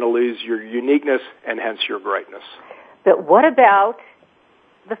 you're going to lose your uniqueness and hence your greatness. But what about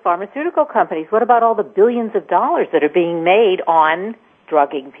the pharmaceutical companies? What about all the billions of dollars that are being made on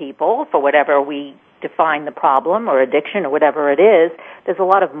drugging people for whatever we define the problem or addiction or whatever it is? There's a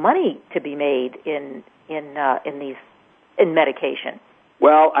lot of money to be made in medication.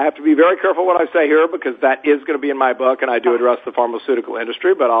 Well, I have to be very careful what I say here because that is going to be in my book, and I do address the pharmaceutical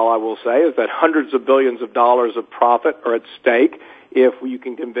industry, but all I will say is that hundreds of billions of dollars of profit are at stake if you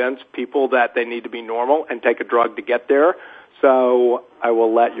can convince people that they need to be normal and take a drug to get there. So I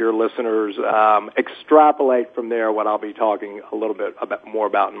will let your listeners extrapolate from there what I'll be talking a little bit more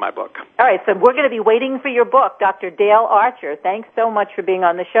about in my book. All right, so we're going to be waiting for your book, Dr. Dale Archer. Thanks so much for being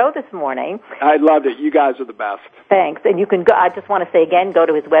on the show this morning. I loved it. You guys are the best. Thanks. And you can go, I just want to say again, go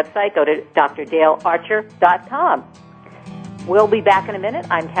to his website, go to drdalearcher.com. We'll be back in a minute.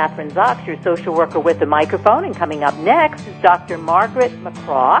 I'm Catherine Zox, your social worker with the microphone, and coming up next is Dr. Margaret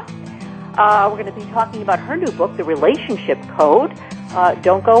McCraw. We're going to be talking about her new book, The Relationship Code.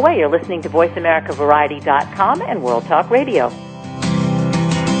 Don't go away. You're listening to VoiceAmericaVariety.com and World Talk Radio.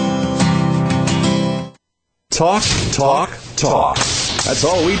 Talk, talk, talk. That's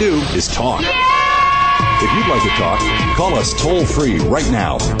all we do is talk. If you'd like to talk, call us toll-free right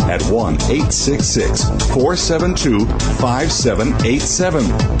now at 1-866-472-5787.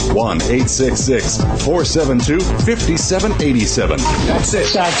 1-866-472-5787. That's it.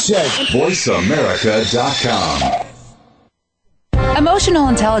 VoiceAmerica.com. Emotional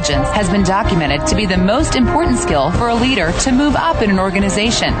intelligence has been documented to be the most important skill for a leader to move up in an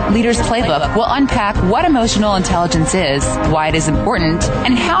organization. Leader's Playbook will unpack what emotional intelligence is, why it is important,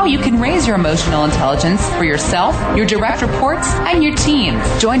 and how you can raise your emotional intelligence for yourself, your direct reports, and your team.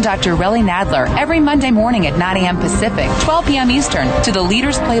 Join Dr. Relly Nadler every Monday morning at 9 a.m. Pacific, 12 p.m. Eastern to the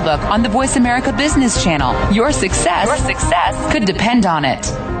Leader's Playbook on the Voice America Business Channel. Your success could depend on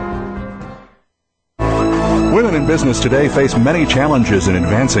it. Women in business today face many challenges in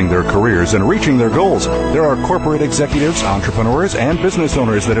advancing their careers and reaching their goals. There are corporate executives, entrepreneurs, and business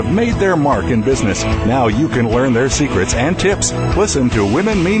owners that have made their mark in business. Now you can learn their secrets and tips. Listen to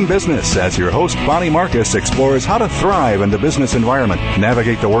Women Mean Business as your host, Bonnie Marcus, explores how to thrive in the business environment,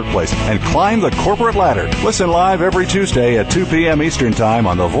 navigate the workplace, and climb the corporate ladder. Listen live every Tuesday at 2 p.m. Eastern Time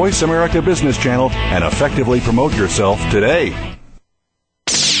on the Voice America Business Channel and effectively promote yourself today.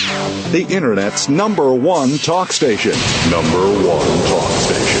 The Internet's #1 talk station. #1 talk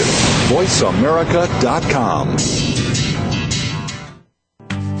station. VoiceAmerica.com.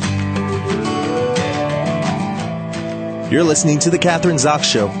 You're listening to The Catherine Zox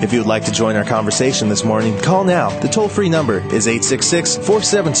Show. If you would like to join our conversation this morning, call now. The toll-free number is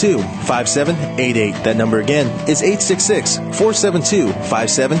 866-472-5788. That number again is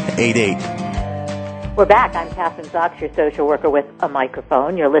 866-472-5788. We're back. I'm Catherine Zox, your social worker with a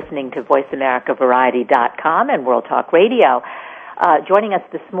microphone. You're listening to VoiceAmericaVariety.com and World Talk Radio. Joining us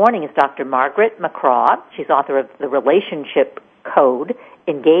this morning is Dr. Margaret McCraw. She's author of The Relationship Code,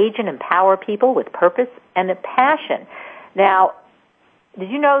 Engage and Empower People with Purpose and Passion. Now, did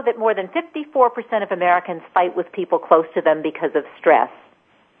you know that more than 54% of Americans fight with people close to them because of stress?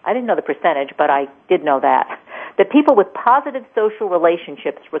 I didn't know the percentage, but I did know that. That people with positive social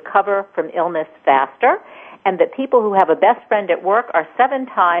relationships recover from illness faster, and that people who have a best friend at work are 7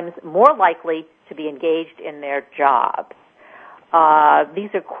 times more likely to be engaged in their jobs.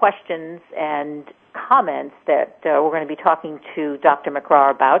 These are questions and comments that we're going to be talking to Dr. McCraw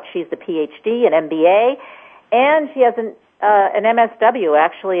about. She's the PhD, an MBA, and she has an MSW,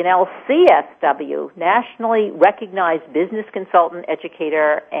 actually an LCSW, nationally recognized business consultant,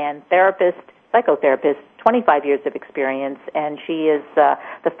 educator, and therapist, psychotherapist, 25 years of experience, and she is the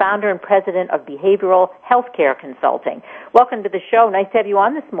founder and president of Behavioral Healthcare Consulting. Welcome to the show. Nice to have you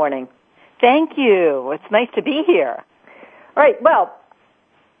on this morning. Thank you. It's nice to be here. All right. Well,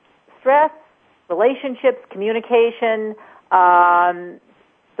 stress, relationships, communication,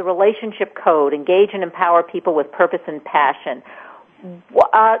 the relationship code, engage and empower people with purpose and passion.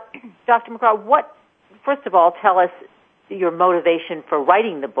 Dr. McCraw, first of all, tell us your motivation for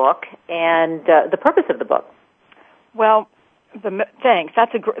writing the book and the purpose of the book. Well, thanks.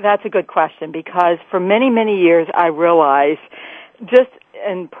 That's a good question, because for many, many years I realized, just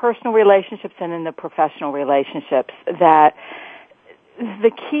in personal relationships and in the professional relationships, that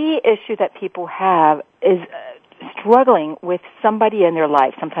the key issue that people have is struggling with somebody in their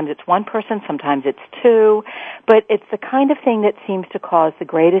life. Sometimes it's one person, sometimes it's 2, but it's the kind of thing that seems to cause the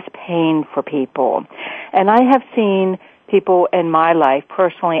greatest pain for people. And I have seen people in my life,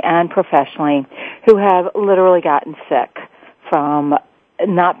 personally and professionally, who have literally gotten sick from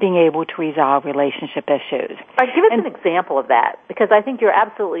not being able to resolve relationship issues. All right, give us an example of that, because I think you're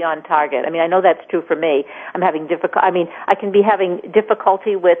absolutely on target. I mean, I know that's true for me. I can be having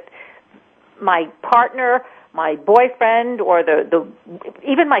difficulty with my partner, my boyfriend, or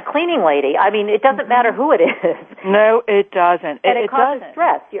even my cleaning lady. I mean, it doesn't matter who it is. No, it doesn't. And it causes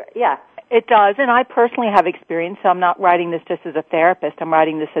stress. Yeah. It does, and I personally have experience, so I'm not writing this just as a therapist. I'm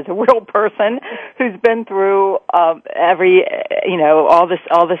writing this as a real person who's been through all the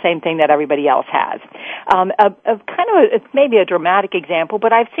same thing that everybody else has. It's maybe a dramatic example,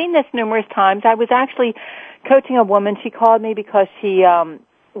 but I've seen this numerous times. I was actually coaching a woman. She called me because she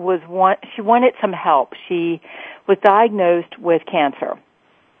wanted some help. She was diagnosed with cancer.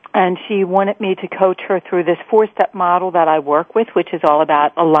 and she wanted me to coach her through this 4-step model that I work with, which is all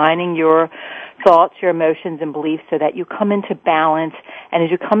about aligning your thoughts, your emotions, and beliefs so that you come into balance. And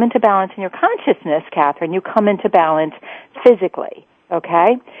as you come into balance in your consciousness, Catherine, you come into balance physically,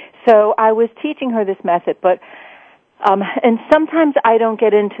 okay? So I was teaching her this method, but and sometimes I don't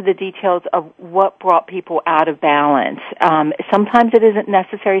get into the details of what brought people out of balance. Sometimes it isn't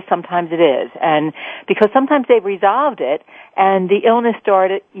necessary, sometimes it is. And because sometimes they've resolved it, and the illness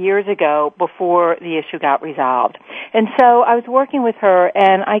started years ago before the issue got resolved. And so I was working with her,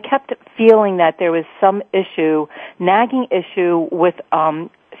 and I kept feeling that there was some issue, nagging issue with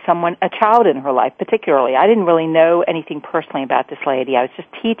a child in her life particularly. I didn't really know anything personally about this lady. I was just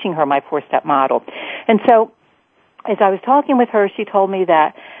teaching her my 4-step model. And so as I was talking with her, she told me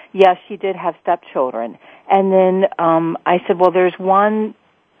that, yes, she did have stepchildren. And then I said, well, there's one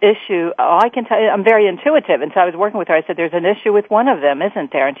issue. Oh, I can tell you, I'm very intuitive. And so I was working with her. I said, there's an issue with one of them,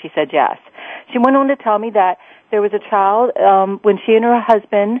 isn't there? And she said, yes. She went on to tell me that there was a child, when she and her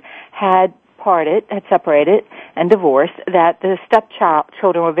husband had separated and divorced, that the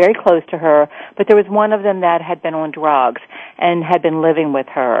stepchildren were very close to her, but there was one of them that had been on drugs and had been living with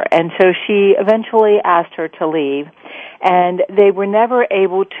her. And so she eventually asked her to leave, and they were never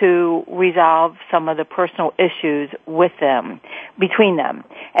able to resolve some of the personal issues between them.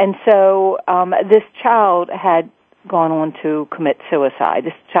 And so this child had gone on to commit suicide.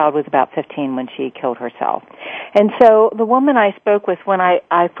 This child was about 15 when she killed herself. And so the woman I spoke with, when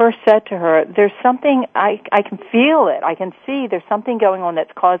I first said to her, there's something, I can feel it, I can see there's something going on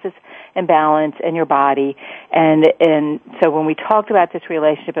that causes imbalance in your body. And so when we talked about this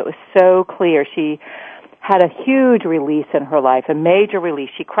relationship, it was so clear. She had a huge release in her life, a major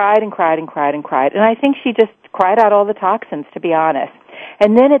release. She cried and cried and cried and cried. And I think she just cried out all the toxins, to be honest.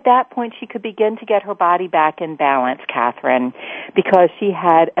 And then at that point, she could begin to get her body back in balance, Catherine, because she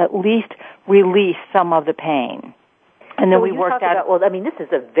had at least released some of the pain. And then we worked out. Well, I mean, this is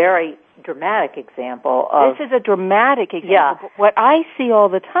a very dramatic example. This is a dramatic example. Yeah. But what I see all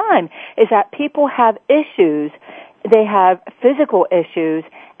the time is that people have issues. They have physical issues.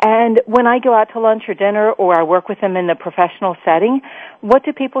 And when I go out to lunch or dinner, or I work with them in the professional setting, what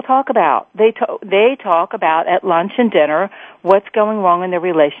do people talk about? They talk about at lunch and dinner what's going wrong in their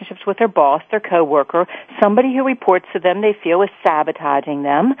relationships with their boss, their coworker, somebody who reports to them they feel is sabotaging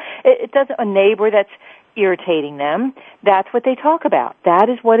them. It doesn't a neighbor that's irritating them. That's what they talk about. That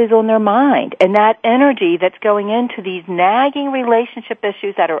is what is on their mind. And that energy that's going into these nagging relationship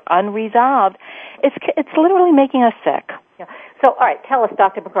issues that are unresolved, it's literally making us sick. Yeah. So, all right, tell us,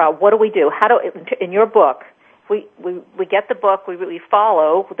 Dr. McGraw, what do we do? In your book, we get the book, we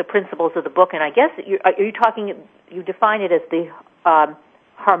follow the principles of the book, and I guess you define it as the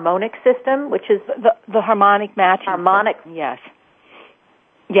harmonic system, which is the harmonic matching. Harmonic. Yes.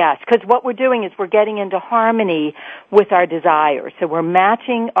 Yes, because what we're doing is we're getting into harmony with our desires. So we're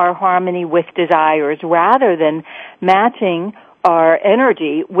matching our harmony with desires rather than matching our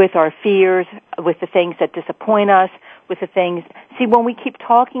energy with our fears, with the things that disappoint us, with the things. See, when we keep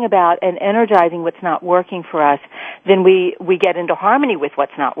talking about and energizing what's not working for us, then we get into harmony with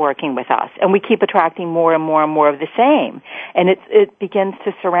what's not working with us, and we keep attracting more and more and more of the same, and it begins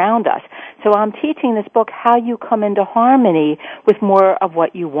to surround us. So I'm teaching this book how you come into harmony with more of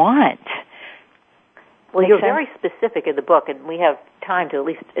what you want. Well, you're very specific in the book, and we have time to at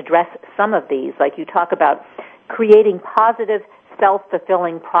least address some of these. Like you talk about creating positive,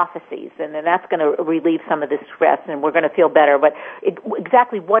 self-fulfilling prophecies, and then that's going to relieve some of the stress, and we're going to feel better. But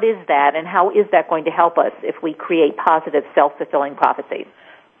exactly what is that, and how is that going to help us if we create positive, self-fulfilling prophecies?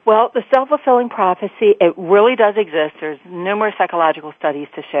 Well, the self-fulfilling prophecy, it really does exist. There's numerous psychological studies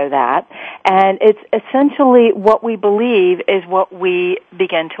to show that. And it's essentially what we believe is what we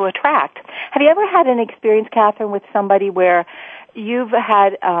begin to attract. Have you ever had an experience, Catherine, with somebody where you've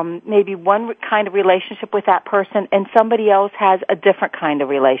had maybe one kind of relationship with that person and somebody else has a different kind of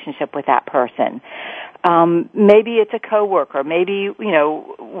relationship with that person? Maybe it's a coworker. Maybe,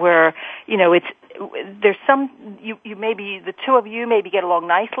 where, it's, there's you maybe the two of you maybe get along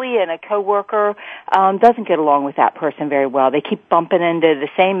nicely, and a coworker doesn't get along with that person very well. They keep bumping into the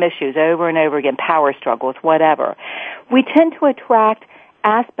same issues over and over again, power struggles, whatever. We tend to attract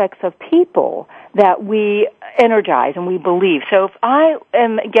aspects of people that we energize and we believe. So if I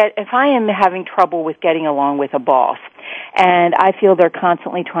am having trouble with getting along with a boss, and I feel they're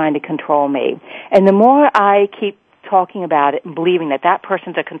constantly trying to control me, and the more I keep talking about it and believing that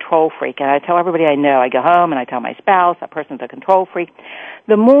person's a control freak, and I tell everybody I know, I go home and I tell my spouse that person's a control freak,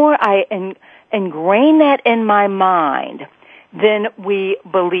 the more I ingrain that in my mind, then we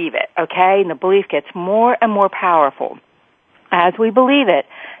believe it, okay? And the belief gets more and more powerful. as we believe it,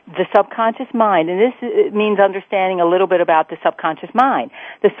 the subconscious mind, and this means understanding a little bit about the subconscious mind.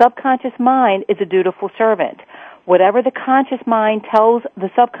 The subconscious mind is a dutiful servant. Whatever the conscious mind tells the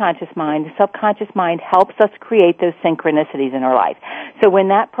subconscious mind helps us create those synchronicities in our life. So when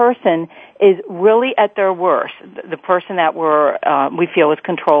that person is really at their worst, the person that we feel is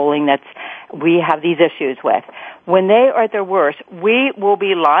controlling, we have these issues with, when they are at their worst, we will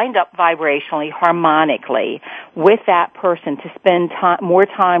be lined up vibrationally, harmonically with that person to spend more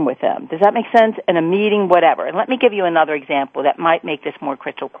time with them. Does that make sense? In a meeting, whatever. And let me give you another example that might make this more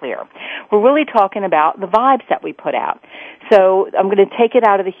crystal clear. We're really talking about the vibes that we put out. So I'm going to take it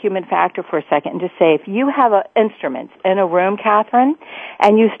out of the human factor for a second and just say, if you have instruments in a room, Catherine,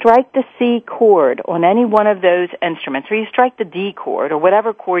 and you strike the C chord on any one of those instruments, or you strike the D chord, or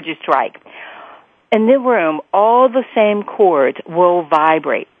whatever chord you strike, in the room, all the same chords will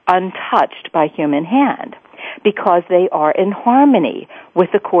vibrate untouched by human hand because they are in harmony with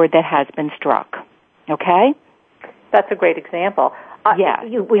the chord that has been struck. Okay? That's a great example. Yeah.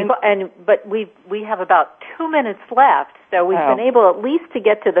 But we have about 2 minutes left, so we've been able at least to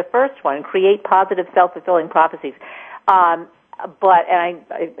get to the first one, create positive self-fulfilling prophecies. But I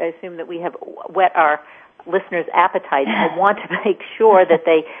assume that we have whet our listeners' appetite. I want to make sure that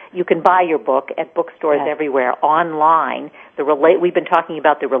you can buy your book at bookstores everywhere, online. We've been talking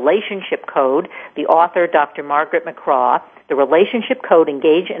about the relationship code. The author, Dr. Margaret McCraw, the relationship code,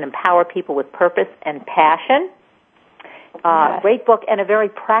 engage and empower people with purpose and passion. Great book and a very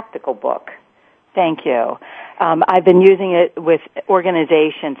practical book. Thank you. I've been using it with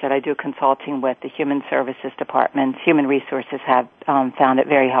organizations that I do consulting with. The human services departments, human resources have found it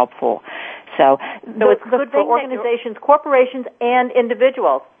very helpful. So it's good for organizations, corporations, and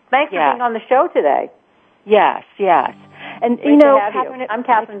individuals. Thanks for being on the show today. Yes. And Great Catherine, I'm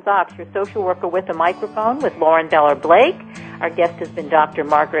Catherine Zox, your social worker with a microphone with Lauren Beller Blake. Our guest has been Dr.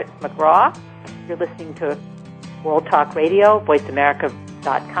 Margaret McCraw. You're listening to World Talk Radio,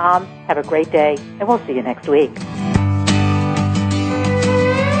 VoiceAmerica.com. Have a great day, and we'll see you next week.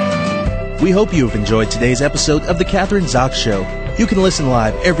 We hope you have enjoyed today's episode of The Catherine Zox Show. You can listen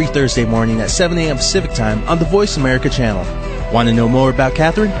live every Thursday morning at 7 a.m. Pacific Time on the Voice America channel. Want to know more about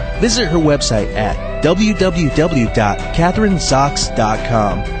Catherine? Visit her website at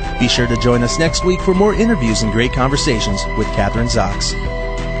www.catherinezox.com. Be sure to join us next week for more interviews and great conversations with Catherine Zox.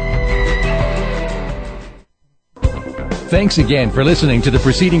 Thanks again for listening to the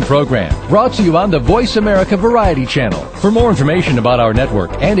preceding program, brought to you on the Voice America Variety Channel. For more information about our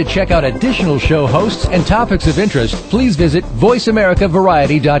network and to check out additional show hosts and topics of interest, please visit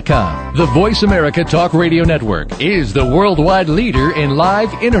VoiceAmericaVariety.com. The Voice America Talk Radio Network is the worldwide leader in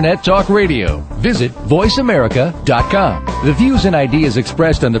live Internet talk radio. Visit VoiceAmerica.com. The views and ideas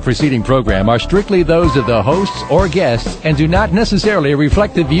expressed on the preceding program are strictly those of the hosts or guests and do not necessarily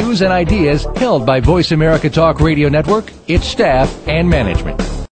reflect the views and ideas held by Voice America Talk Radio Network, its staff, and management.